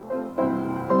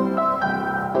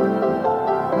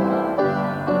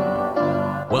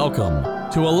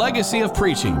Welcome to A Legacy of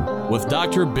Preaching with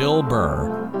Dr. Bill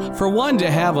Burr. For one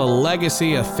to have a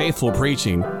legacy of faithful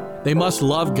preaching, they must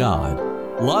love God,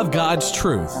 love God's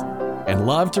truth, and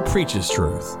love to preach His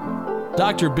truth.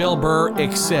 Dr. Bill Burr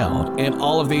excelled in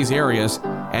all of these areas,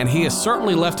 and he has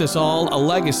certainly left us all a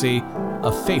legacy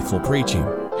of faithful preaching.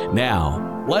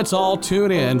 Now, let's all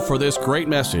tune in for this great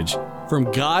message from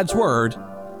God's Word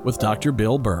with Dr.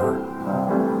 Bill Burr.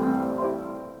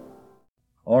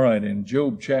 All right, in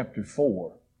Job chapter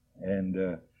 4,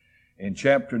 and in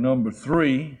chapter number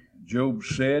 3, Job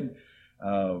said,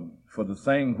 for the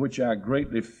thing which I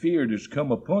greatly feared is come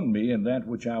upon me, and that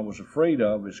which I was afraid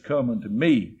of is come unto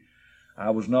me.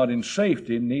 I was not in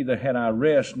safety, neither had I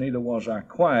rest, neither was I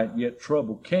quiet, yet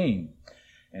trouble came.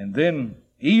 And then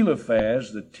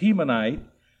Eliphaz the Temanite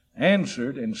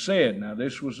answered and said, now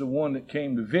this was the one that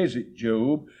came to visit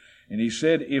Job, and he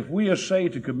said, if we essay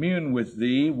to commune with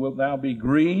thee, wilt thou be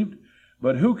grieved?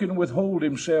 But who can withhold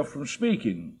himself from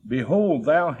speaking? Behold,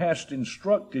 thou hast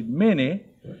instructed many,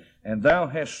 and thou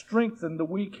hast strengthened the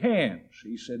weak hands.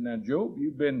 He said, now Job,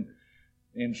 you've been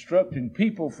instructing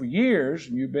people for years,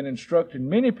 and you've been instructing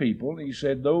many people. He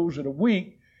said, those that are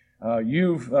weak,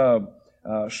 you've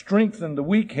strengthened the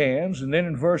weak hands. And then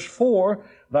in verse 4,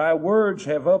 thy words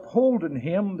have upholden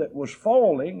him that was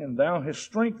falling, and thou hast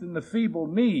strengthened the feeble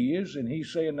knees. And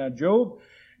he's saying, now Job,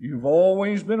 you've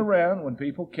always been around when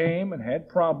people came and had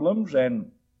problems,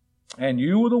 and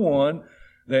you were the one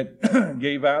that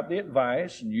gave out the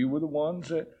advice, and you were the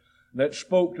ones that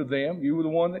spoke to them. You were the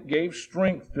one that gave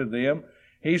strength to them.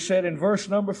 He said in verse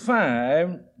number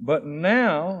 5, but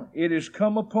now it is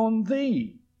come upon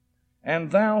thee,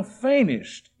 and thou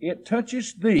faintest, it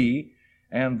toucheth thee,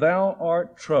 and thou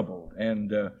art troubled.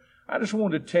 And I just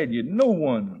want to tell you, no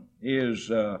one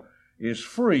is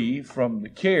free from the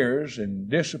cares and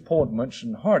disappointments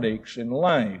and heartaches in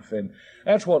life. And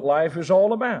that's what life is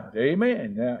all about.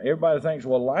 Amen. Now, everybody thinks,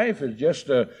 well, life is just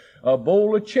a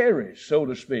bowl of cherries, so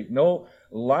to speak. No,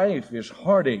 life is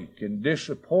heartache and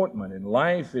disappointment, and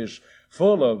life is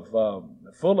full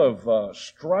of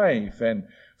strife and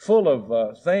full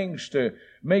of things to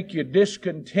make you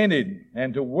discontented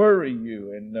and to worry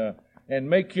you and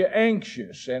make you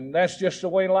anxious. And that's just the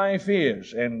way life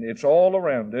is, and it's all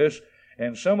around us.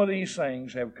 And some of these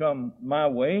things have come my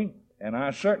way, and I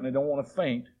certainly don't want to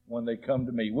faint when they come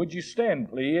to me. Would you stand,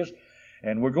 please?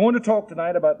 And we're going to talk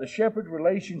tonight about the shepherd's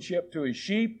relationship to his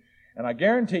sheep. And I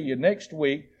guarantee you next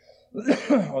week,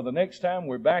 or the next time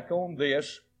we're back on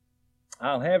this,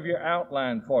 I'll have your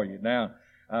outline for you. Now,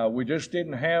 we just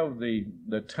didn't have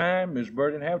the time, Ms.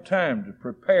 Bird didn't have time to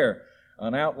prepare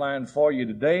an outline for you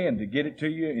today and to get it to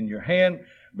you in your hand.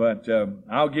 But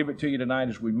I'll give it to you tonight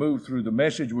as we move through the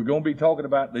message. We're going to be talking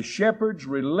about the shepherd's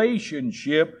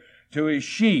relationship to his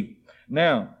sheep.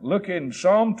 Now, look in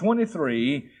Psalm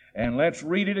 23, and let's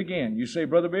read it again. You say,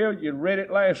 Brother Bill, you read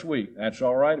it last week. That's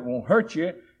all right. It won't hurt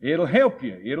you. It'll help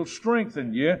you. It'll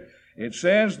strengthen you. It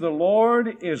says, the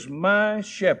Lord is my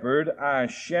shepherd, I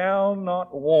shall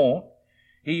not want.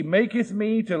 He maketh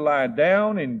me to lie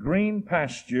down in green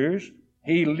pastures.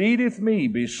 He leadeth me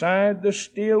beside the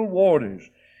still waters.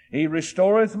 He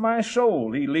restoreth my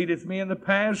soul. He leadeth me in the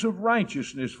paths of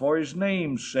righteousness for His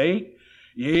name's sake.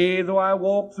 Yea, though I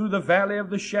walk through the valley of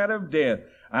the shadow of death,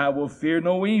 I will fear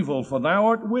no evil, for thou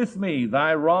art with me.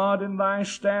 Thy rod and thy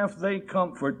staff, they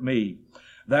comfort me.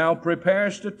 Thou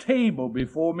preparest a table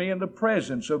before me in the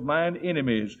presence of mine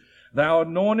enemies. Thou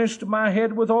anointest my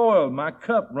head with oil, my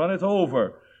cup runneth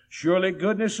over. Surely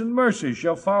goodness and mercy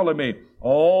shall follow me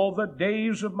all the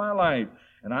days of my life,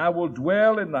 and I will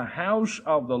dwell in the house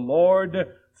of the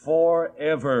Lord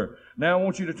forever. Now I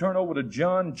want you to turn over to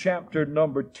John chapter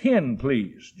number 10,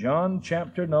 please. John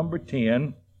chapter number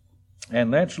 10,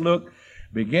 and let's look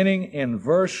beginning in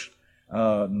verse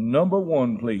number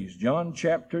 1, please. John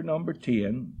chapter number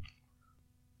 10,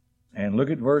 and look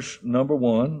at verse number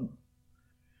 1.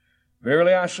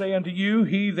 Verily I say unto you,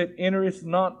 he that entereth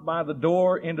not by the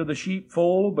door into the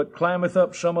sheepfold, but climbeth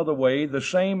up some other way, the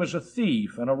same is a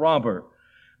thief and a robber.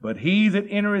 But he that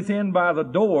entereth in by the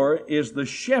door is the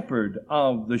shepherd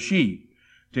of the sheep.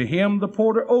 To him the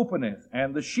porter openeth,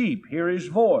 and the sheep hear his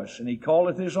voice, and he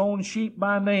calleth his own sheep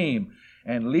by name,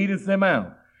 and leadeth them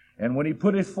out. And when he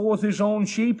putteth forth his own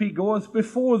sheep, he goeth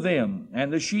before them,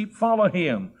 and the sheep follow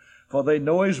him, for they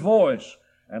know his voice.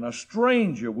 And a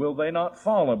stranger will they not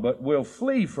follow, but will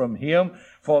flee from him,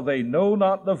 for they know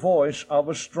not the voice of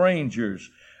a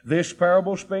stranger's. This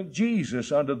parable spake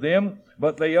Jesus unto them,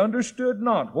 but they understood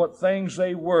not what things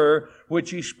they were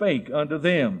which he spake unto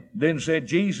them. Then said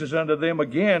Jesus unto them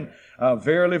again,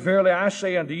 Verily, verily, I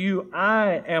say unto you,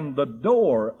 I am the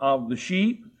door of the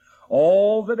sheep.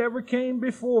 All that ever came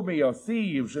before me are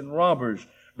thieves and robbers,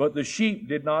 but the sheep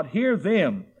did not hear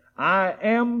them. I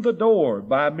am the door.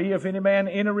 By me if any man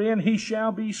enter in, he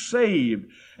shall be saved,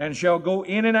 and shall go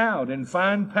in and out, and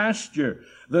find pasture.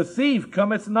 The thief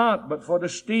cometh not, but for to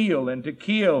steal, and to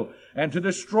kill, and to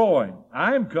destroy.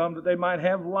 I am come that they might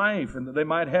have life, and that they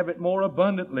might have it more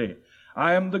abundantly.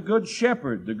 I am the good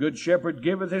shepherd. The good shepherd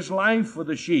giveth his life for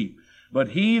the sheep. But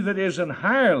he that is an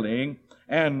hireling,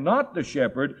 and not the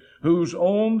shepherd, whose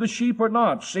own the sheep are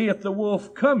not, seeth the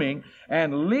wolf coming,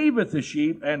 and leaveth the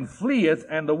sheep, and fleeth,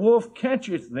 and the wolf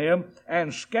catcheth them,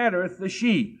 and scattereth the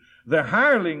sheep. The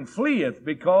hireling fleeth,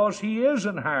 because he is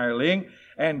an hireling,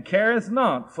 and careth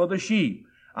not for the sheep.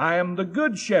 I am the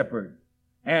good shepherd,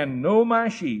 and know my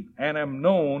sheep, and am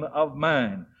known of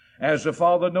mine. As the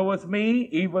Father knoweth me,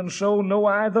 even so know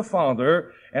I the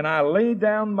Father, and I lay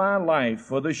down my life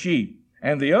for the sheep.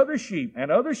 And the other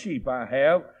sheep I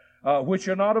have, which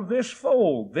are not of this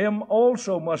fold, them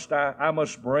also I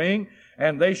must bring,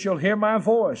 and they shall hear my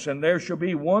voice, and there shall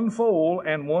be one fold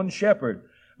and one shepherd.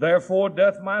 Therefore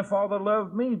doth my Father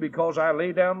love me, because I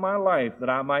lay down my life, that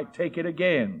I might take it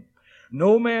again.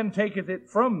 No man taketh it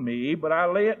from me, but I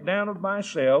lay it down of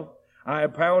myself. I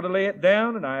have power to lay it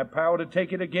down, and I have power to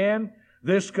take it again.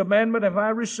 This commandment have I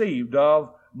received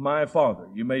of my Father.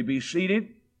 You may be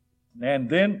seated, and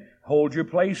then hold your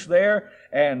place there,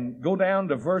 and go down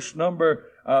to verse number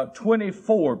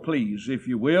 24, please, if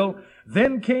you will.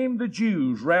 Then came the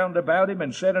Jews round about him,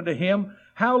 and said unto him,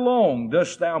 How long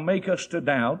dost thou make us to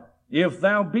doubt? If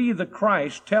thou be the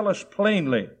Christ, tell us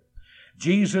plainly.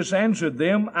 Jesus answered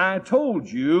them, I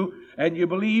told you, and you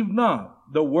believe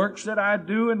not. The works that I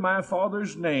do in my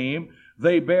Father's name,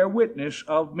 they bear witness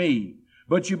of me.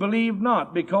 But you believe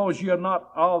not, because ye are not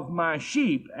of my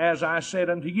sheep, as I said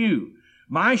unto you.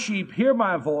 My sheep hear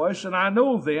my voice, and I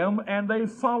know them, and they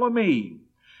follow me.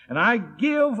 And I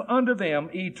give unto them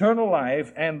eternal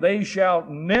life, and they shall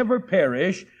never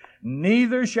perish,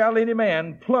 neither shall any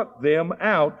man pluck them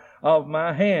out of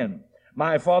my hand.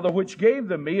 My Father which gave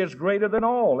them me is greater than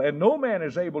all, and no man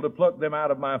is able to pluck them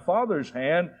out of my Father's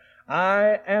hand.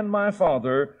 I and my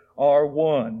Father are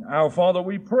one. Our Father,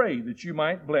 we pray that you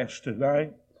might bless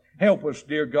tonight. Help us,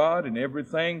 dear God, in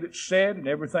everything that's said and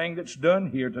everything that's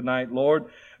done here tonight, Lord,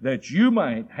 that you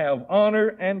might have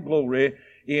honor and glory.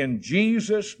 In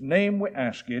Jesus' name we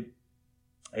ask it.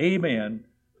 Amen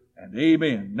and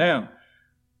amen. Now,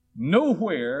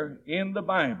 nowhere in the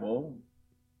Bible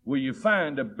will you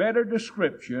find a better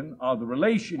description of the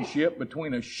relationship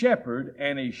between a shepherd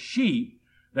and a sheep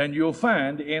than you'll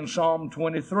find in Psalm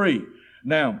 23.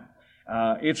 Now,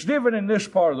 it's different in this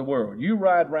part of the world. You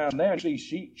ride around there and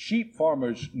see sheep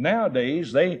farmers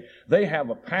nowadays. They have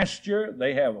a pasture,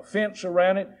 they have a fence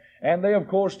around it, and they, of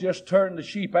course, just turn the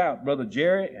sheep out, Brother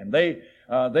Jerry, and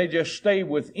they just stay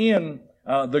within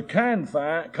the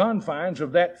confines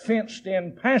of that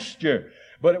fenced-in pasture.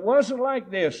 But it wasn't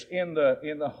like this in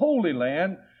the Holy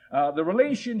Land. The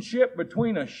relationship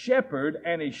between a shepherd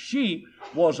and a sheep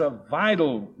was a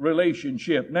vital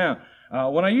relationship. Now,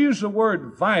 when I use the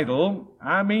word vital,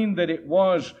 I mean that it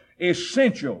was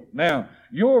essential. Now,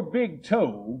 your big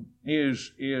toe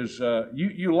is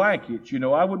you like it. You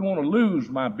know, I wouldn't want to lose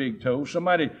my big toe.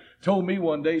 Somebody told me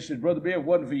one day, said, Brother Bill, if it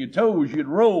wasn't for your toes, you'd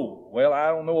roll. Well, I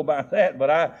don't know about that,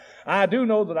 but I do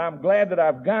know that I'm glad that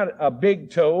I've got a big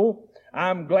toe.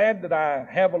 I'm glad that I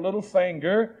have a little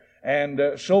finger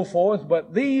and so forth.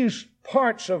 But these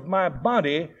parts of my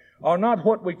body are not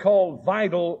what we call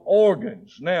vital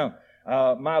organs. Now,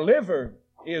 my liver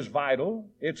is vital.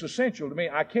 It's essential to me.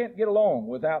 I can't get along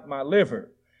without my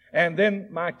liver. And then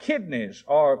my kidneys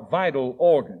are vital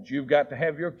organs. You've got to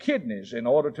have your kidneys in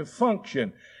order to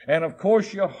function. And of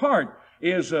course, your heart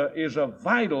is a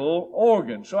vital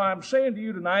organ. So I'm saying to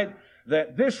you tonight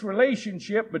that this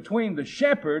relationship between the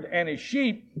shepherd and his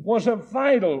sheep was a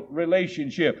vital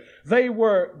relationship. They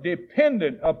were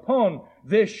dependent upon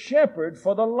this shepherd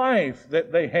for the life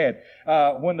that they had.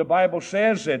 When the Bible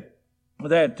says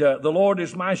that the Lord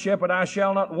is my shepherd, I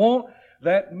shall not want,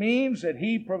 that means that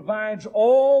he provides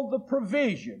all the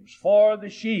provisions for the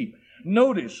sheep.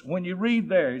 Notice when you read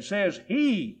there, it says,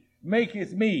 He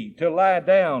maketh me to lie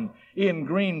down in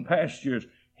green pastures.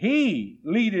 He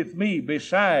leadeth me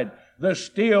beside the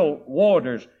still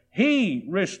waters. He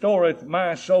restoreth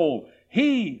my soul.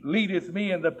 He leadeth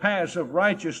me in the paths of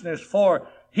righteousness for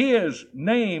His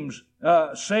name's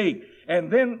sake. And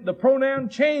then the pronoun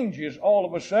changes all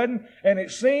of a sudden, and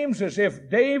it seems as if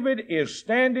David is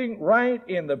standing right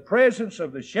in the presence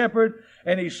of the shepherd,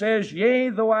 and he says, Yea,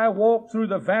 though I walk through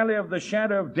the valley of the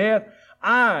shadow of death,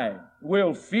 I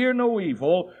will fear no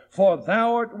evil, for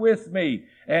thou art with me.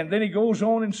 And then he goes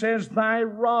on and says, thy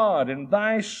rod and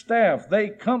thy staff, they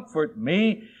comfort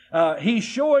me. He's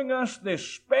showing us this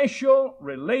special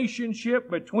relationship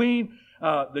between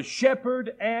the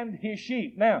shepherd and his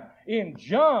sheep. Now, in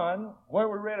John, where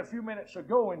we read a few minutes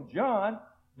ago in John,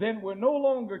 then we're no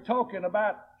longer talking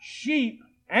about sheep,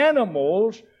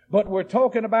 animals, but we're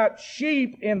talking about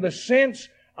sheep in the sense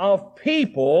of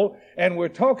people, and we're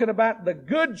talking about the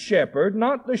good shepherd,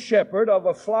 not the shepherd of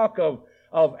a flock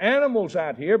of animals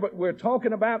out here, but we're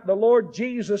talking about the Lord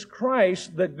Jesus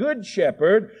Christ, the good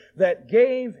shepherd that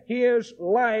gave his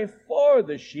life for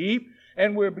the sheep,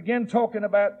 and we'll begin talking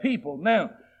about people.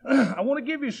 Now, I want to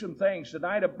give you some things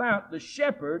tonight about the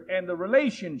shepherd and the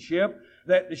relationship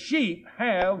that the sheep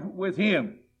have with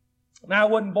him. Now, I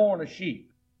wasn't born a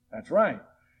sheep. That's right.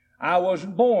 I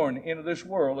wasn't born into this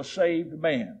world a saved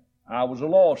man. I was a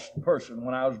lost person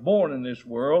when I was born in this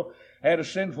world. Had a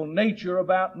sinful nature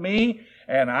about me,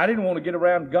 and I didn't want to get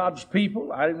around God's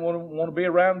people. I didn't want to be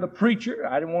around the preacher.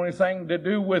 I didn't want anything to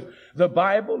do with the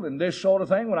Bible and this sort of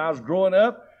thing. When I was growing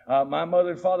up, my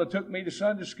mother and father took me to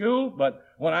Sunday school, but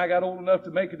when I got old enough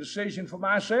to make a decision for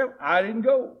myself, I didn't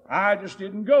go. I just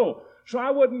didn't go. So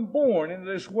I wasn't born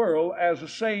into this world as a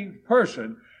saved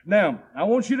person. Now, I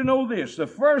want you to know this. The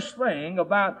first thing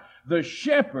about the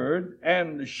shepherd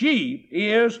and the sheep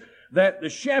is that the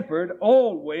shepherd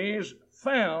always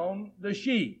found the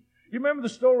sheep. You remember the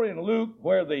story in Luke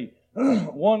where the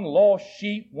one lost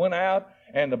sheep went out,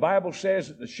 and the Bible says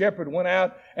that the shepherd went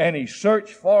out and he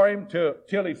searched for him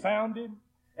till he found him?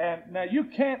 And now you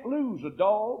can't lose a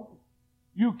dog.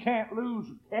 You can't lose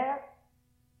a cat.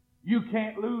 You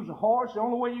can't lose a horse. The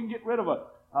only way you can get rid of a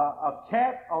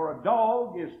cat or a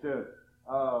dog is to,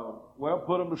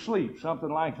 put them to sleep,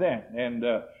 something like that. And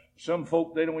some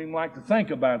folk, they don't even like to think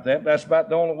about that. That's about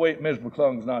the only way. Ms.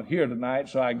 McClung's not here tonight,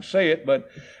 so I can say it, but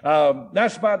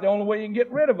that's about the only way you can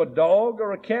get rid of a dog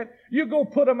or a cat. You go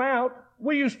put them out.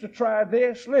 We used to try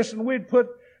this. Listen, we'd put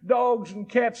dogs and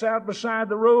cats out beside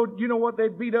the road. You know what?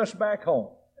 They'd beat us back home.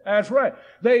 That's right.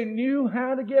 They knew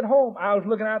how to get home. I was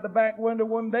looking out the back window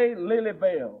one day, Lily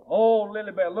Bell. Oh,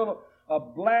 Lily Bell, a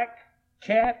black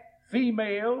cat,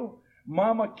 female,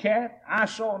 mama cat. I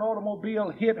saw an automobile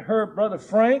hit her brother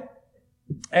Frank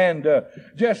and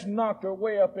just knocked her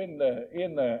way up in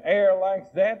the air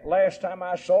like that. Last time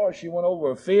I saw her, she went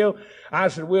over a field. I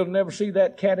said, we'll never see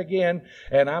that cat again.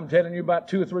 And I'm telling you, about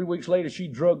 2 or 3 weeks later, she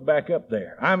drugged back up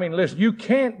there. I mean, listen, you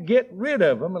can't get rid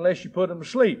of them unless you put them to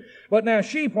sleep. But now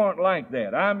sheep aren't like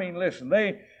that. I mean, listen,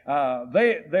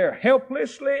 they're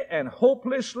helplessly and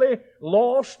hopelessly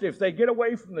lost. If they get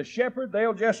away from the shepherd,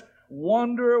 they'll just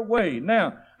wander away.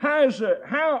 Now, how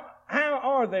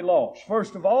are they lost?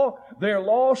 First of all, they're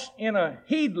lost in a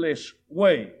heedless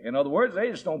way. In other words, they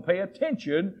just don't pay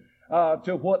attention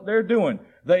to what they're doing.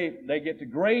 They get to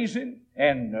grazing,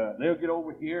 and they'll get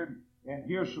over here, and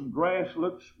here's some grass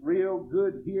looks real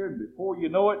good here, and before you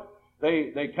know it,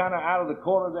 they kind of out of the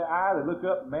corner of their eye, they look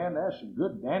up, man, there's some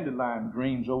good dandelion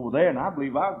greens over there, and I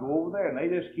believe I'll go over there, and they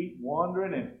just keep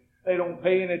wandering, and they don't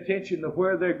pay any attention to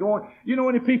where they're going. You know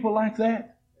any people like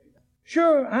that?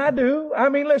 Sure, I do. I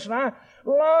mean, listen, a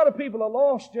lot of people are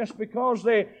lost just because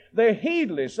they're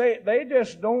heedless. They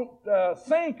just don't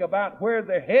think about where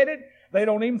they're headed. They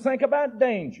don't even think about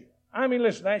danger. I mean,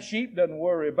 listen, that sheep doesn't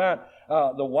worry about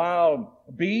the wild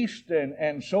beast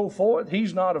and so forth.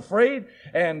 He's not afraid.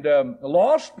 And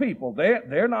lost people,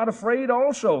 they're not afraid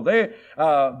also.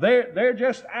 They're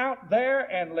just out there,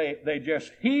 and they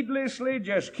just heedlessly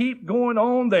just keep going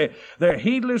on. They're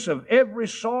heedless of every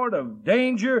sort of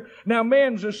danger. Now,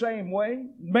 man's the same way.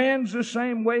 Man's the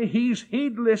same way. He's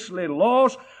heedlessly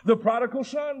lost. The prodigal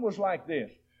son was like this.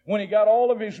 When he got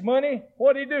all of his money,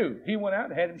 what'd he do? He went out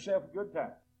and had himself a good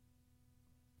time.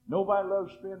 Nobody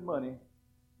loves to spend money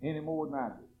any more than I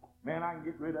do. Man, I can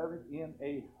get rid of it in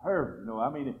a hurry. You know, I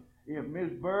mean, if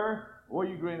Ms. Burr, what are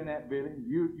you grinning at, Billy?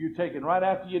 You taking right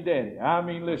after your daddy. I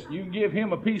mean, listen, you give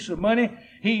him a piece of money,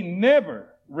 he never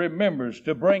remembers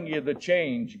to bring you the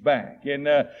change back. And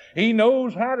he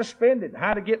knows how to spend it,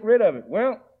 how to get rid of it.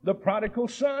 Well, the prodigal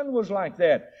son was like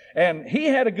that. And he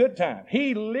had a good time.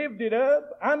 He lived it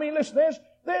up. I mean, listen,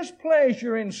 there's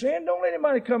pleasure in sin. Don't let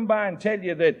anybody come by and tell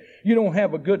you that you don't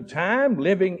have a good time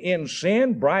living in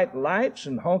sin, bright lights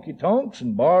and honky-tonks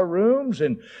and bar rooms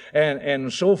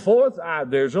and so forth.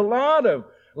 There's a lot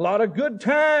of good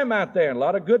time out there, a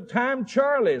lot of good time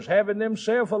Charlies having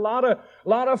themselves a lot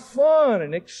of fun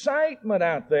and excitement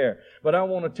out there. But I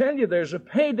want to tell you, there's a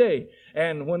payday.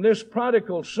 And when this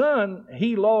prodigal son,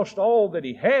 he lost all that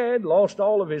he had, lost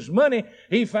all of his money,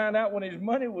 he found out when his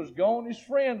money was gone, his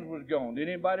friends was gone. Did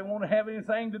anybody want to have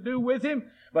anything to do with him?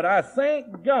 But I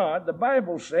thank God, the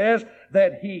Bible says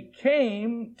that he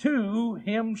came to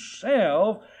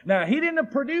himself. Now, he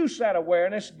didn't produce that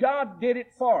awareness. God did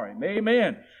it for him.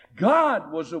 Amen.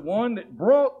 God was the one that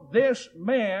brought this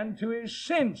man to his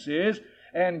senses,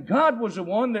 and God was the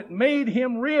one that made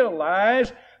him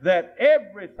realize that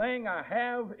everything I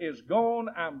have is gone,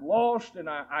 I'm lost, and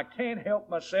I can't help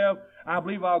myself. I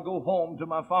believe I'll go home to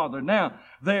my Father. Now,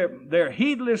 they're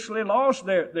heedlessly lost,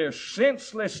 they're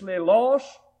senselessly lost.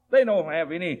 They don't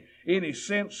have any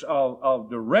sense of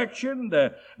direction.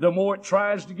 The more it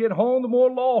tries to get home, the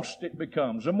more lost it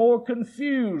becomes, the more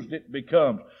confused it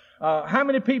becomes. How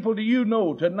many people do you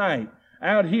know tonight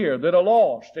out here that are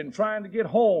lost and trying to get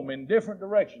home in different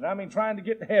directions? I mean, trying to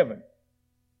get to heaven.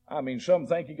 I mean, some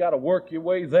think you got to work your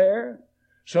way there.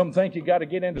 Some think you got to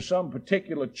get into some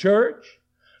particular church.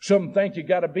 Some think you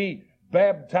got to be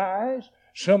baptized.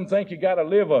 Some think you got to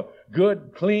live a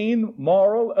good, clean,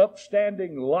 moral,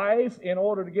 upstanding life in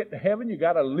order to get to heaven. You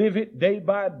got to live it day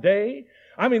by day.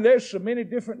 I mean, there's so many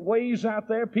different ways out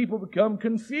there. People become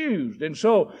confused. And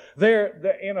so they're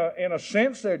in a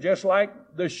sense, they're just like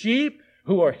the sheep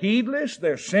who are heedless.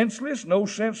 They're senseless, no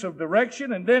sense of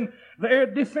direction. And then they're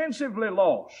defensively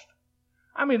lost.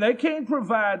 I mean, they can't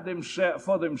provide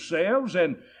for themselves,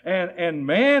 and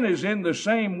man is in the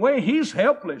same way. He's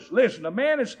helpless. Listen, a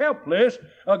man is helpless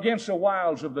against the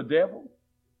wiles of the devil.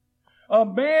 A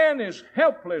man is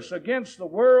helpless against the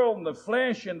world and the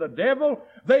flesh and the devil.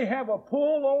 They have a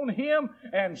pull on him,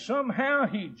 and somehow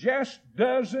he just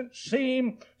doesn't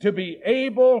seem to be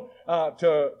able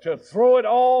to throw it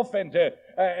off and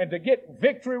to get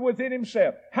victory within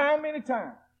himself. How many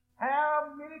times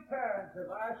have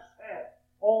I sat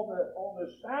on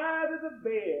the side of the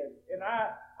bed, and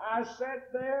I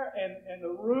sat there, and the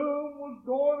room was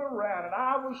going around, and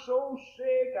I was so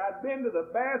sick. I'd been to the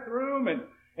bathroom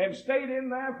and stayed in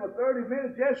there for 30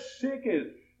 minutes, just sick as,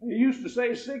 they used to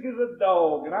say, sick as a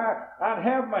dog. And I'd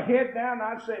have my head down, and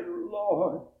I'd say,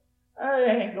 Lord, I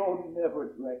ain't gonna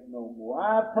never drink no more.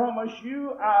 I promise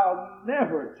you, I'll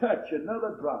never touch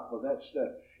another drop of that stuff.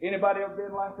 Anybody ever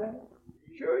been like that?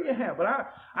 Sure you have, but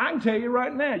I can tell you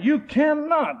right now, you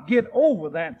cannot get over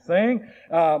that thing.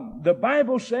 The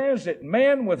Bible says that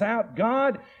man without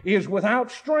God is without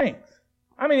strength.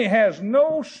 I mean, he has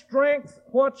no strength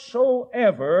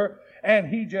whatsoever, and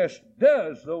he just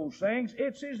does those things.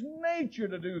 It's his nature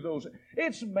to do those things.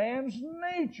 It's man's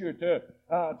nature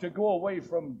to go away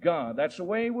from God. That's the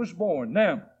way he was born.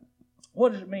 Now,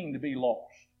 what does it mean to be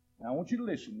lost? Now, I want you to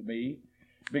listen to me,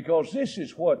 because this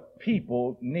is what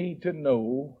people need to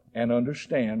know and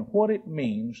understand, what it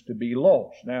means to be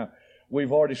lost. Now,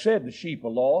 we've already said the sheep are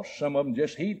lost. Some of them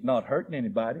just not hurting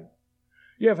anybody.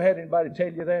 You ever had anybody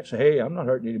tell you that? Say, hey, I'm not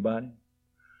hurting anybody.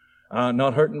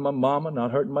 Not hurting my mama,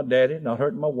 not hurting my daddy, not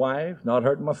hurting my wife, not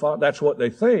hurting my father. That's what they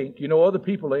think. You know, other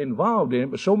people are involved in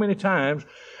it, but so many times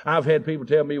I've had people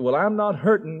tell me, well, I'm not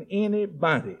hurting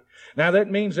anybody. Now, that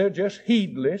means they're just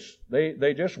heedless.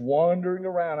 They're just wandering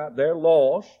around out there,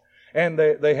 lost, and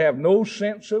they have no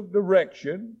sense of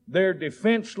direction. They're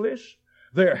defenseless.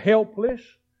 They're helpless.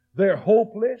 They're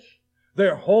hopeless.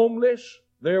 They're homeless.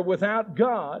 They're without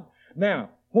God. Now,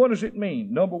 what does it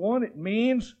mean? Number one, it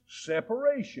means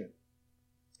separation.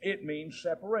 It means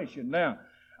separation. Now,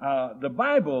 the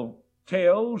Bible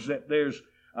tells that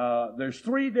there's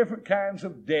three different kinds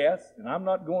of death, and I'm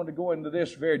not going to go into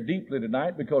this very deeply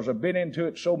tonight because I've been into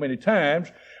it so many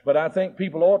times, but I think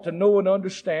people ought to know and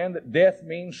understand that death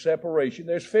means separation.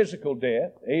 There's physical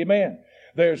death, amen.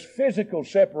 There's physical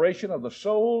separation of the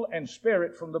soul and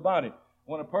spirit from the body.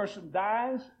 When a person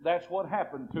dies, that's what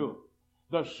happened to him.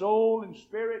 The soul and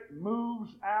spirit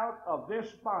moves out of this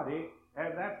body,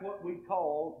 and that's what we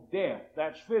call death.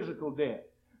 That's physical death.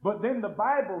 But then the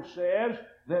Bible says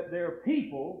that there are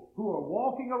people who are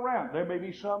walking around. There may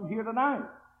be some here tonight.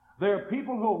 There are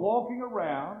people who are walking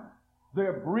around.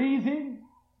 They're breathing.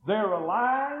 They're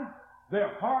alive.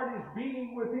 Their heart is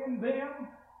beating within them.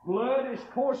 Blood is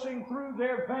coursing through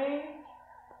their veins.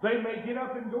 They may get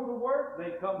up and go to work.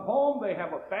 They come home. They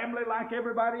have a family like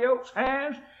everybody else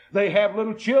has. They have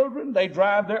little children. They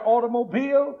drive their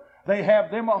automobile. They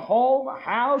have them a home, a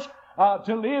house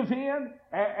to live in.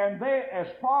 And they, as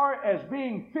far as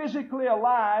being physically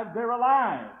alive, they're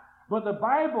alive. But the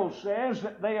Bible says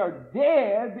that they are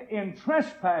dead in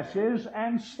trespasses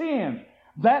and sins.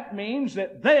 That means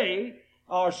that they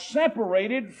are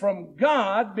separated from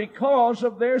God because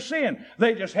of their sin.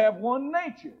 They just have one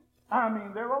nature. I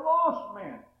mean, they're a lost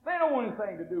man. They don't want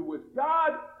anything to do with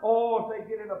God. Or if they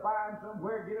get in a bind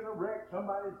somewhere, get in a wreck,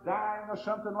 somebody's dying or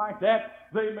something like that,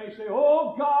 they may say,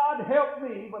 oh, God, help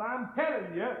me. But I'm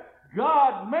telling you,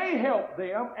 God may help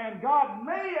them and God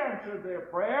may answer their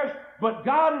prayers, but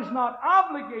God is not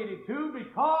obligated to,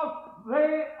 because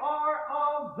they are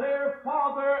of their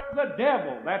father, the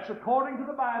devil. That's according to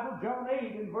the Bible, John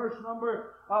 8 in verse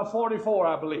number 44,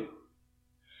 I believe.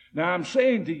 Now, I'm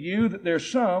saying to you that there's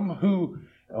some who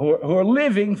are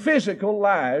living physical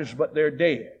lives, but they're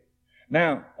dead.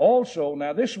 Now,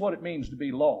 this is what it means to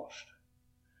be lost.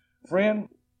 Friend,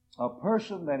 a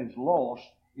person that is lost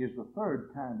is the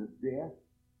third kind of death,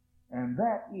 and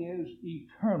that is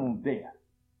eternal death.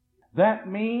 That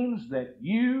means that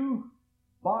you,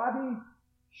 body,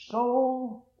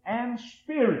 soul, and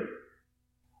spirit,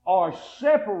 are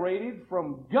separated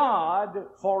from God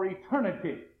for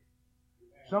eternity.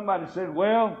 Somebody said,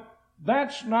 well,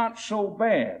 that's not so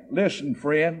bad. Listen,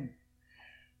 friend,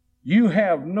 you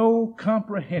have no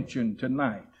comprehension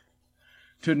tonight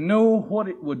to know what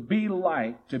it would be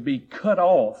like to be cut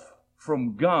off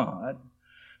from God,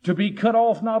 to be cut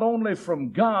off not only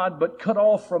from God, but cut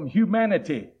off from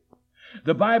humanity.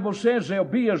 The Bible says they'll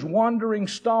be as wandering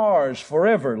stars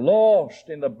forever, lost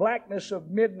in the blackness of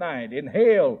midnight, in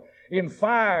hell, in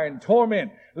fire and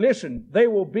torment. Listen, they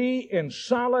will be in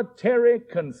solitary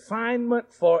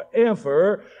confinement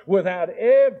forever, without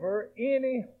ever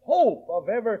any hope of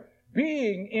ever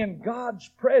being in God's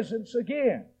presence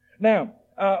again. Now,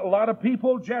 a lot of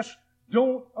people just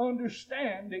don't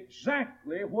understand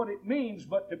exactly what it means,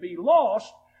 but to be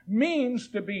lost means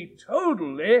to be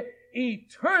totally,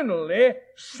 eternally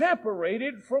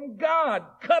separated from God,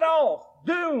 cut off,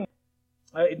 doomed.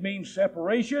 It means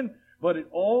separation, but it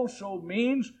also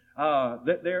means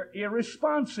that they're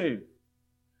irresponsive.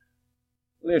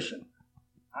 Listen,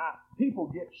 people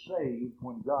get saved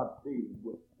when God's dealing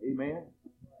with them. Amen?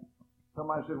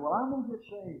 Somebody said, well, I'm going to get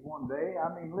saved one day.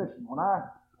 I mean, listen, when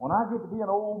I get to be an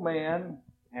old man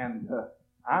and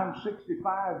I'm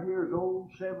 65 years old,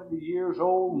 70 years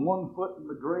old, and 1 foot in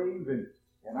the grave,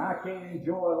 and I can't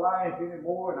enjoy life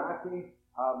anymore, and I can't,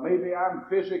 maybe I'm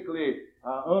physically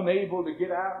unable to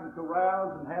get out and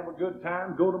carouse and have a good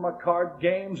time, go to my card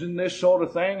games and this sort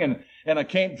of thing, and I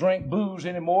can't drink booze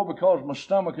anymore because my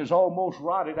stomach is almost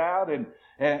rotted out,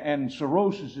 and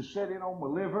cirrhosis is set in on my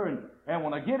liver, and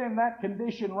when I get in that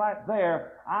condition right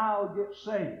there, I'll get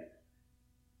saved.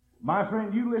 My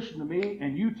friend, you listen to me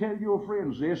and you tell your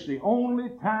friends this: the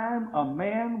only time a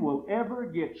man will ever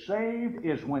get saved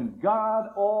is when God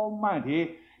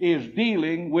Almighty is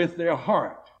dealing with their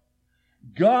heart.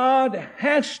 God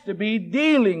has to be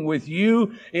dealing with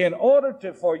you in order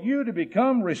for you to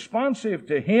become responsive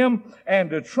to Him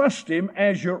and to trust Him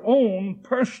as your own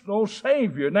personal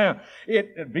Savior. Now,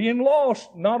 being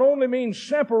lost not only means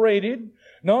separated,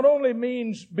 not only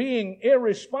means being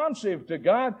irresponsive to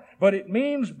God, but it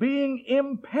means being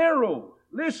imperiled.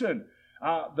 Listen,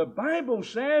 the Bible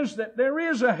says that there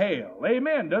is a hell.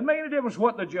 Amen. Doesn't make any difference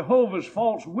what the Jehovah's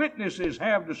false witnesses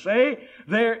have to say.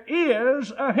 There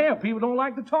is a hell. People don't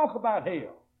like to talk about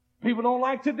hell. People don't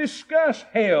like to discuss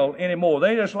hell anymore.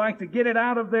 They just like to get it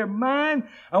out of their mind.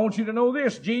 I want you to know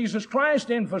this: Jesus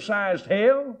Christ emphasized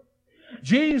hell.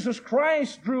 Jesus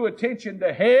Christ drew attention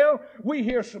to hell. We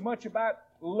hear so much about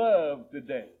love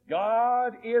today.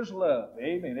 God is love.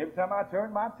 Amen. Every time I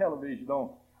turn my television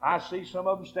on, I see some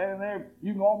of them standing there.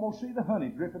 You can almost see the honey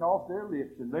dripping off their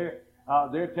lips, and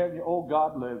they're telling you, "Oh,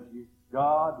 God loves you.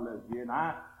 God loves you." And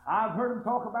I've heard them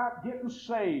talk about getting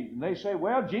saved, and they say,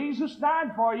 "Well, Jesus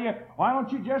died for you. Why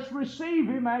don't you just receive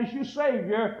Him as your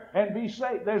Savior and be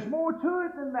saved?" There's more to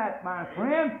it than that, my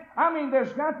friend. I mean,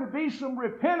 there's got to be some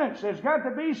repentance. There's got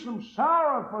to be some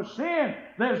sorrow for sin.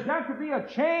 There's got to be a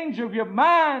change of your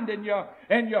mind and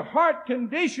your heart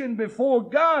condition before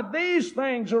God. These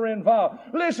things are involved.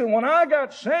 Listen, when I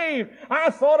got saved, I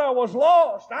thought I was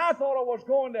lost. I thought I was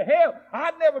going to hell.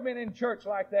 I'd never been in church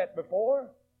like that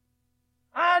before.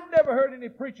 I'd never heard any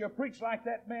preacher preach like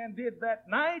that man did that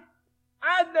night.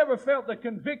 I'd never felt the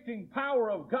convicting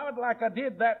power of God like I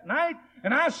did that night.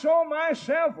 And I saw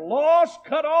myself lost,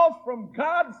 cut off from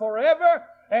God forever,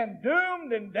 and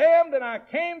doomed and damned. And I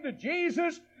came to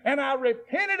Jesus, and I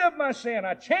repented of my sin.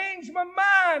 I changed my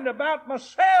mind about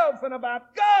myself and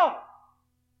about God.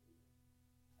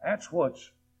 That's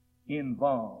what's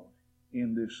involved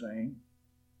in this thing.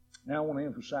 Now I want to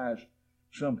emphasize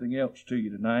something else to you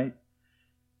tonight.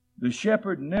 The sheep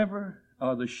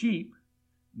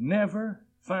never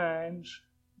finds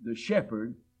the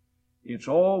shepherd. It's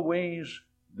always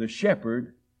the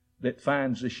shepherd that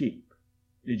finds the sheep.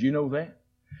 Did you know that?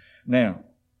 Now,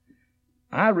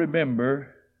 I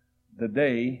remember the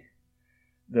day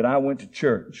that I went to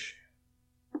church,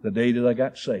 the day that I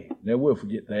got saved. Never will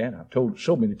forget that. I've told it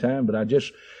so many times, but I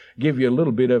just give you a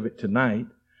little bit of it tonight.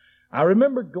 I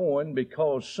remember going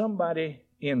because somebody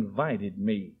invited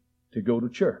me to go to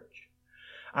church.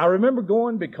 I remember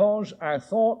going because I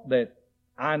thought that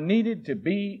I needed to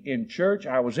be in church.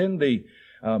 I was in the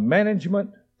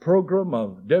management program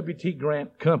of W.T.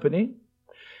 Grant Company,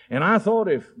 and I thought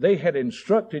if they had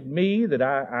instructed me that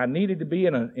I needed to be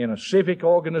in a civic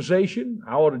organization,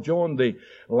 I ought to join the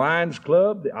Lions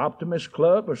Club, the Optimist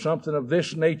Club, or something of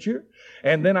this nature.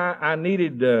 And then I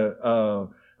needed to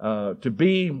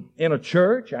be in a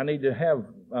church. I need to have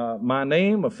my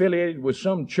name affiliated with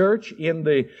some church in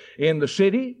the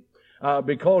city,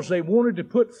 because they wanted to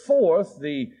put forth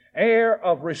the air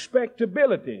of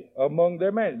respectability among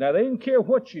their men. Now, they didn't care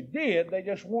what you did. They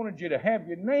just wanted you to have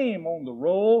your name on the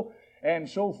roll and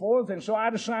so forth. And so I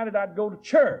decided I'd go to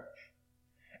church.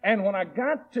 And when I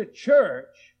got to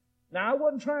church, now I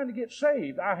wasn't trying to get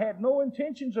saved. I had no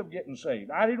intentions of getting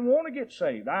saved. I didn't want to get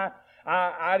saved.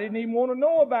 I didn't even want to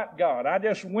know about God. I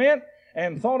just went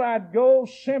and thought I'd go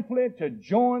simply to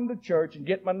join the church and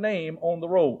get my name on the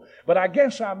roll. But I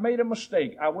guess I made a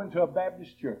mistake. I went to a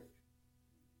Baptist church.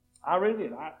 I really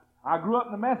did. I grew up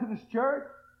in the Methodist church,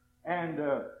 and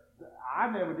I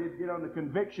never did get on the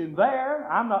conviction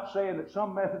there. I'm not saying that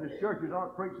some Methodist churches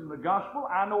aren't preaching the gospel.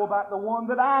 I know about the one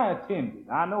that I attended.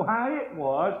 I know how it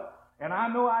was. And I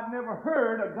know I'd never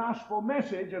heard a gospel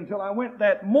message until I went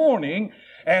that morning,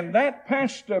 and that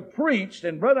pastor preached,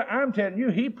 and brother, I'm telling you,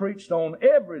 he preached on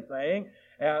everything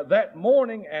that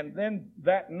morning, and then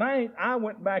that night I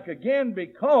went back again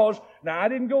because, now I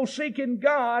didn't go seeking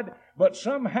God, but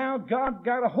somehow God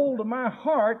got a hold of my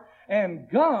heart, and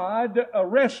God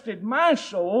arrested my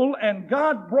soul, and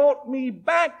God brought me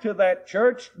back to that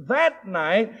church that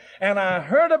night, and I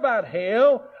heard about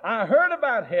hell, I heard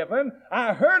about heaven,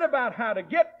 I heard about how to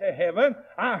get to heaven,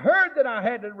 I heard that I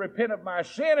had to repent of my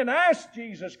sin and ask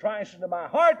Jesus Christ into my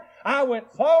heart. I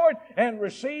went forward and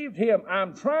received Him.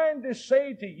 I'm trying to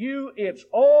say to you, it's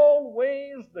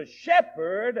always the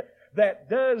shepherd that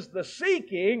does the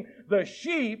seeking. The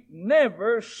sheep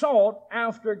never sought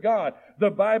after God.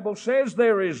 The Bible says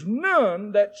there is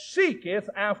none that seeketh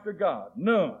after God.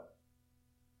 None.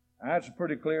 That's a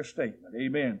pretty clear statement.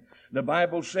 Amen. The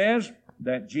Bible says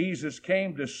that Jesus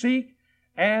came to seek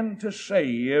and to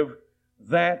save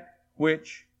that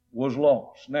which was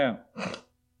lost. Now,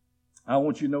 I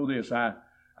want you to know this. I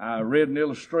read an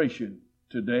illustration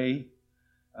today.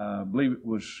 I believe it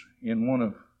was in one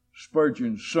of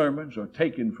Spurgeon's sermons, or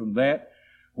taken from that,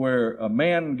 where a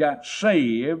man got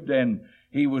saved, and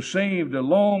he was saved a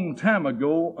long time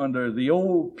ago under the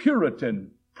old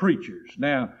Puritan preachers.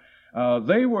 Now,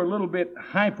 they were a little bit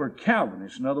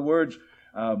hyper-Calvinist. In other words,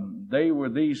 they were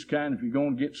these kind, if you're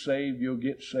going to get saved, you'll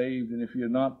get saved, and if you're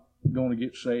not going to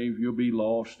get saved, you'll be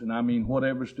lost. And I mean,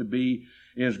 whatever's to be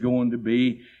is going to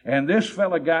be. And this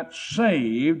fella got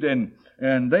saved, and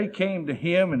they came to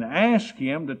him and asked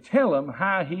him to tell them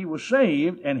how he was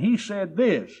saved, and he said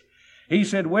this. He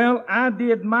said, well, I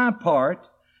did my part,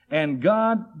 and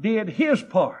God did His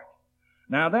part.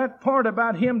 Now, that part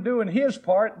about Him doing His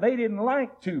part, they didn't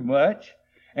like too much,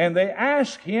 and they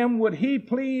asked him, would he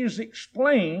please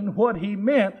explain what he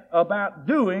meant about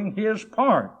doing his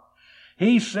part?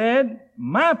 He said,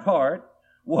 my part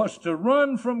was to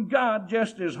run from God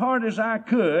just as hard as I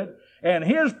could, and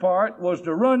His part was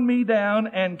to run me down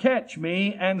and catch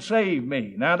me and save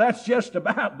me. Now, that's just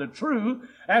about the truth.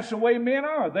 That's the way men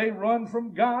are. They run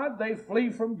from God. They flee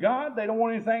from God. They don't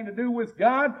want anything to do with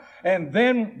God. And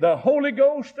then the Holy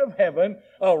Ghost of heaven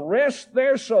arrests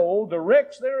their soul,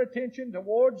 directs their attention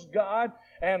towards God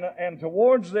and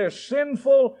towards their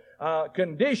sinful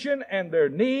condition and their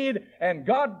need, and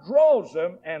God draws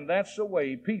them, and that's the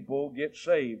way people get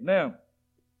saved. Now,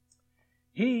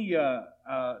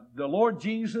 the Lord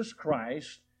Jesus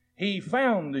Christ, He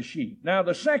found the sheep. Now,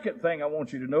 the second thing I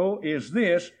want you to know is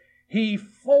this: He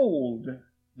foaled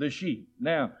the sheep.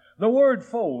 Now, the word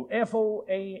foal,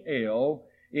 F-O-A-L,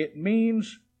 it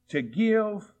means to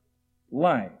give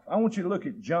life. I want you to look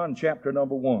at John chapter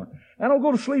number 1. Now, don't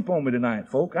go to sleep on me tonight,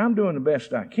 folk. I'm doing the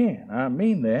best I can. I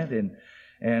mean that,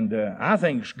 and I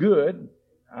think it's good.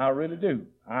 I really do.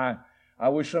 I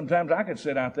wish sometimes I could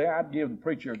sit out there. I'd give the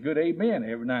preacher a good amen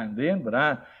every now and then, but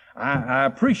I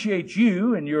appreciate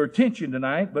you and your attention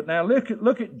tonight. But now look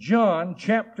at John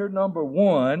chapter number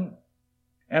 1,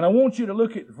 and I want you to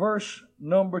look at verse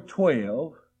number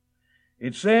 12.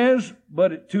 It says,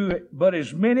 but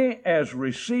as many as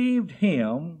received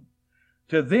Him,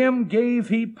 to them gave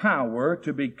He power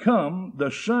to become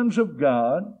the sons of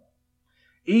God,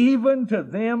 even to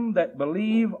them that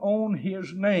believe on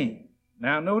His name.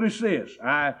 Now notice this.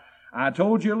 I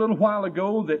told you a little while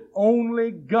ago that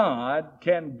only God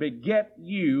can beget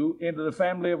you into the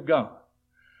family of God.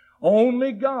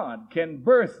 Only God can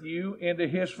birth you into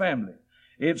His family.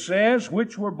 It says,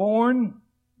 which were born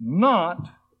not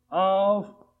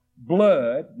of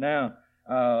blood. Now,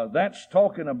 that's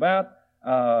talking about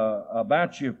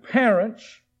your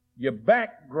parents, your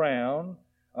background,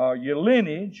 your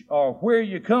lineage, or where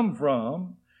you come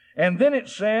from. And then it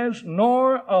says,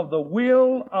 nor of the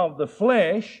will of the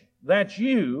flesh, that's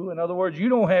you. In other words, you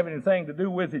don't have anything to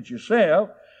do with it yourself.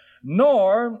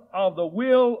 Nor of the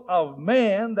will of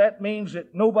man. That means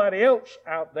that nobody else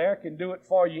out there can do it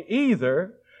for you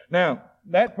either. Now,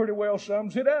 that pretty well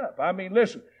sums it up. I mean,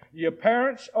 listen, your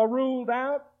parents are ruled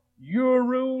out. You're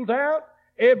ruled out.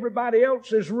 Everybody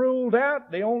else is ruled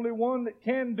out. The only one that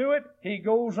can do it, he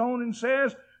goes on and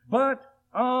says, but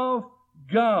of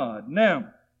God. Now,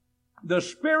 the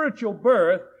spiritual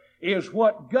birth is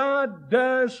what God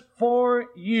does for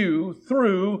you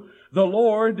through the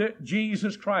Lord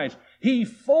Jesus Christ. He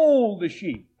foaled the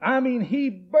sheep. I mean, He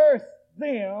birthed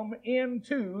them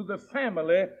into the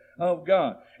family of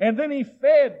God. And then He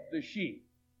fed the sheep.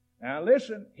 Now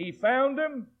listen, He found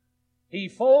them, He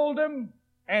folded them,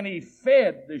 and He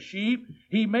fed the sheep.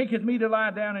 He maketh me to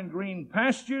lie down in green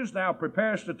pastures. Thou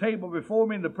preparest a table before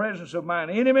me in the presence of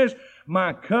mine enemies.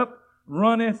 My cup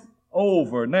runneth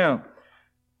over. Now,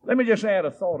 let me just add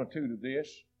a thought or two to this.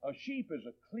 A sheep is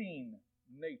a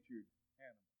clean-natured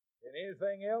animal. And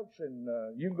anything else, and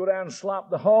you can go down and slop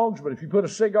the hogs, but if you put a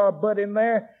cigar butt in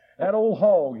there, that old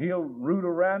hog, he'll root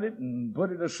around it and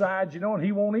put it aside, and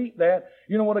he won't eat that.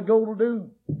 You know what a goat will do?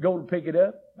 Goat will pick it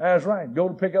up. That's right.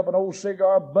 Goat will pick up an old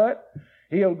cigar butt.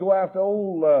 He'll go after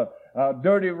old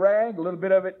dirty rag, a little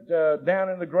bit of it down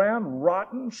in the ground,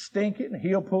 rotten, stinking.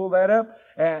 He'll pull that up,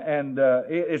 and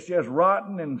it's just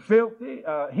rotten and filthy.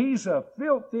 He's a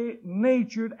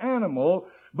filthy-natured animal,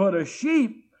 but a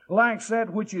sheep likes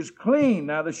that which is clean.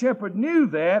 Now, the shepherd knew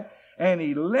that, and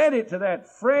he led it to that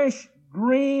fresh,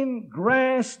 green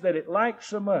grass that it likes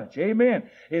so much. Amen.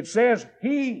 It says,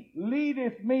 He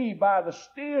leadeth me by the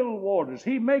still waters.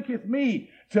 He maketh me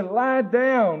to lie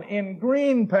down in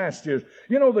green pastures.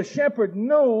 The shepherd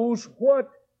knows what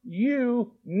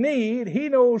you need. He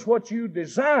knows what you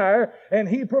desire, and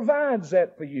He provides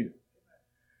that for you.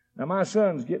 Now, my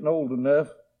son's getting old enough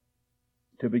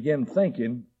to begin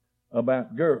thinking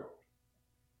about girls.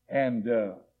 And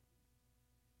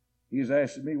he's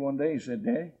asking me one day, he said,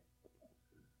 Daddy,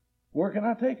 where can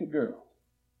I take a girl?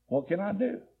 What can I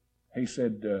do? He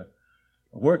said,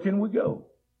 where can we go?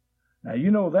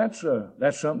 Now, that's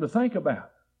something to think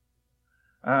about.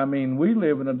 I mean, we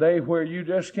live in a day where you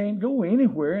just can't go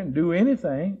anywhere and do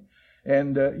anything,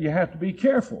 and you have to be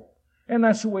careful. And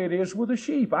that's the way it is with a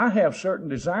sheep. I have certain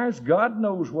desires. God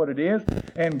knows what it is,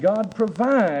 and God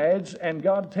provides, and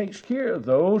God takes care of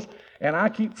those. And I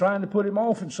keep trying to put him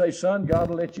off and say, son, God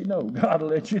will let you know. God will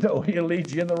let you know. He'll lead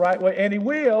you in the right way. And He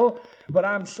will. But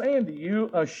I'm saying to you,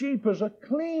 a sheep is a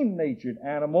clean-natured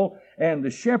animal, and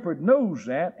the shepherd knows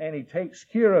that, and He takes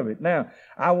care of it. Now,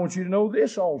 I want you to know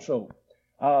this also.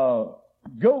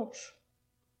 Goats,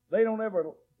 they don't ever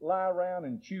lie around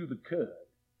and chew the cud.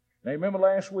 Now, remember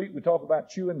last week we talked about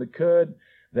chewing the cud?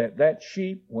 That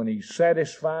sheep, when he's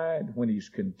satisfied, when he's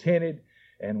contented,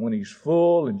 and when he's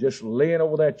full and just laying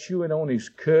over that chewing on his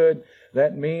cud,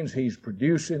 that means he's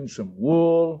producing some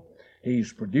wool,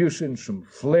 he's producing some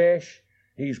flesh,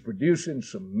 he's producing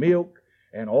some milk,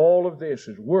 and all of this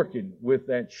is working with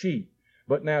that sheep.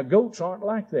 But now goats aren't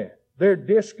like that. They're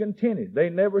discontented. They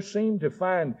never seem to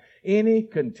find any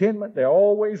contentment. They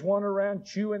always wander around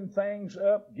chewing things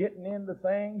up, getting into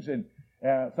things, and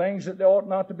things that they ought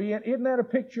not to be in. Isn't that a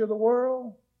picture of the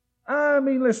world? I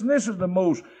mean, listen, this is the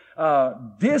most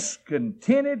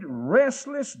discontented,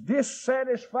 restless,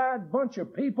 dissatisfied bunch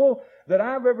of people that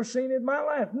I've ever seen in my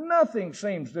life. Nothing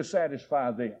seems to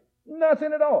satisfy them.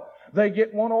 Nothing at all. They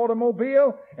get one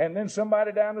automobile, and then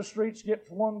somebody down the streets gets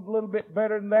one a little bit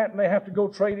better than that, and they have to go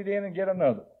trade it in and get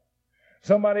another.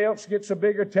 Somebody else gets a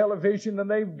bigger television than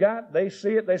they've got. They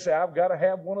see it. They say, I've got to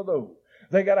have one of those.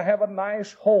 They got to have a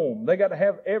nice home. They got to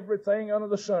have everything under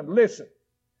the sun. Listen,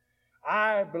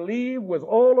 I believe with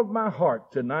all of my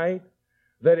heart tonight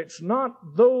that it's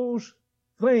not those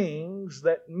things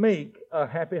that make a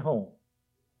happy home.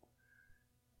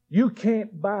 You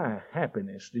can't buy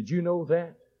happiness. Did you know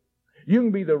that? You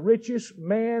can be the richest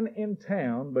man in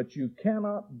town, but you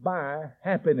cannot buy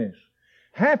happiness.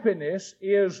 Happiness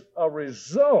is a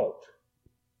result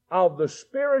of the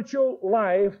spiritual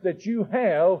life that you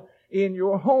have in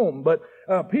your home. But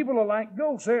People are like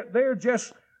goats. They're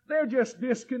just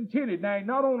discontented. Now, he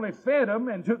not only fed them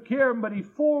and took care of them, but he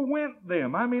forewent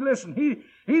them. I mean, listen, he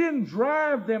didn't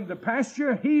drive them to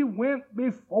pasture. He went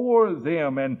before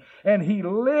them, and he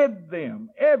led them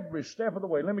every step of the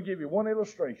way. Let me give you one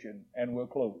illustration, and we'll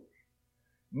close.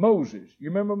 Moses. You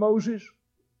remember Moses?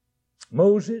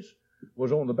 Moses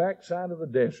was on the backside of the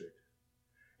desert.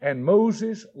 And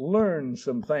Moses learned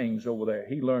some things over there.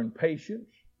 He learned patience.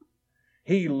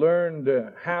 He learned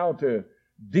how to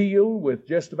deal with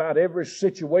just about every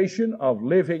situation of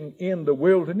living in the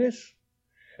wilderness.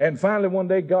 And finally one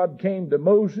day God came to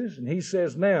Moses and he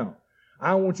says, now,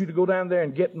 I want you to go down there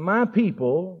and get my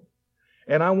people,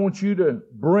 and I want you to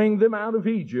bring them out of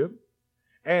Egypt.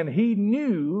 And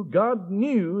God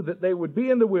knew that they would be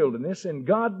in the wilderness, and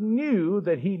God knew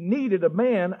that He needed a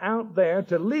man out there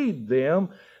to lead them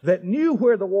that knew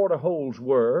where the water holes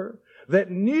were, that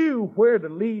knew where to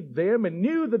lead them, and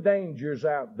knew the dangers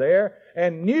out there,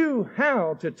 and knew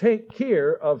how to take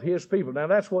care of His people. Now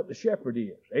that's what the shepherd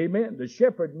is. Amen? The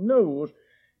shepherd knows.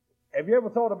 Have you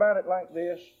ever thought about it like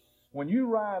this? When you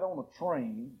ride on a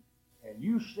train, and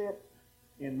you sit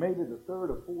in maybe the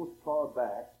third or fourth car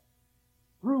back,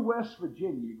 through West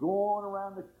Virginia, going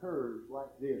around the curves like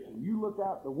this, and you look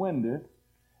out the window,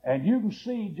 and you can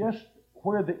see just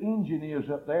where the engine is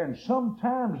up there, and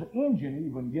sometimes the engine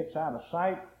even gets out of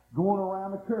sight going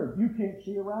around the curve. You can't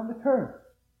see around the curve.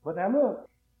 But now look,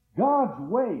 God's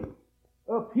way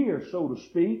up here, so to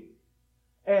speak,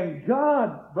 and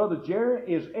God, Brother Jerry,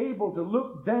 is able to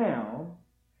look down,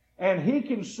 and He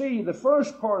can see the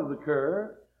first part of the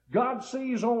curve. God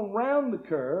sees on round the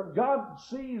curve. God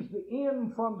sees the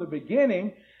end from the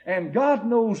beginning. And God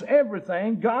knows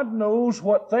everything. God knows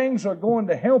what things are going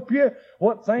to help you,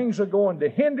 what things are going to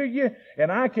hinder you.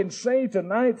 And I can say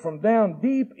tonight from down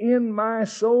deep in my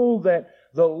soul that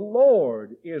the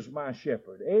Lord is my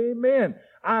shepherd. Amen.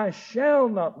 I shall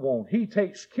not want. He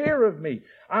takes care of me.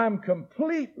 I'm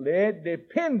completely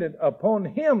dependent upon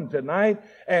Him tonight,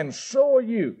 and so are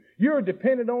you. You're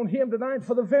dependent on Him tonight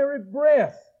for the very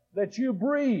breath that you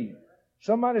breathe.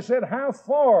 Somebody said, how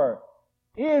far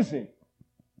is it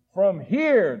from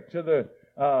here to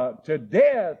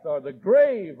death or the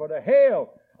grave or to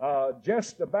hell?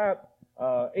 Just about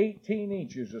 18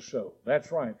 inches or so.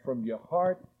 That's right, from your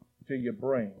heart to your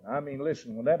brain. I mean,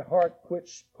 listen, when that heart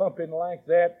quits pumping like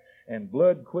that and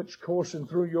blood quits coursing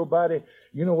through your body,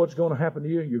 you know what's going to happen to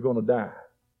you? You're going to die.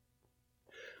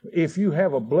 If you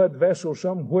have a blood vessel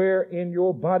somewhere in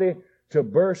your body to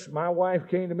burst. My wife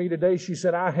came to me today. She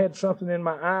said, I had something in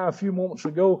my eye a few moments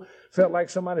ago. Felt like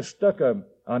somebody stuck a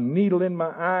needle in my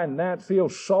eye, and now it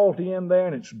feels salty in there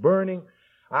and it's burning.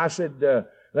 I said,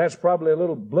 that's probably a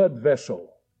little blood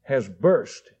vessel has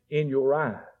burst in your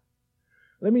eye.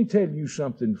 Let me tell you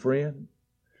something, friend.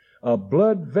 A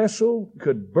blood vessel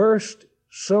could burst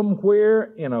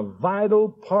somewhere in a vital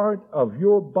part of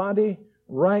your body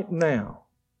right now,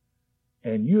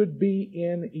 and you'd be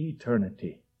in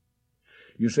eternity.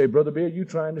 You say, Brother Bill, you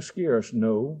trying to scare us?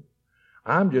 No.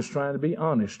 I'm just trying to be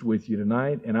honest with you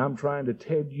tonight, and I'm trying to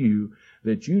tell you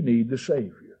that you need the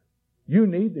Savior. You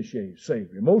need the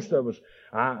Savior. Most of us,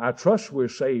 I trust we're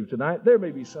saved tonight. There may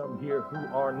be some here who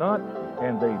are not,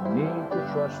 and they need to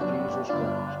trust Jesus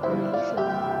Christ as the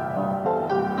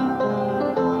Savior.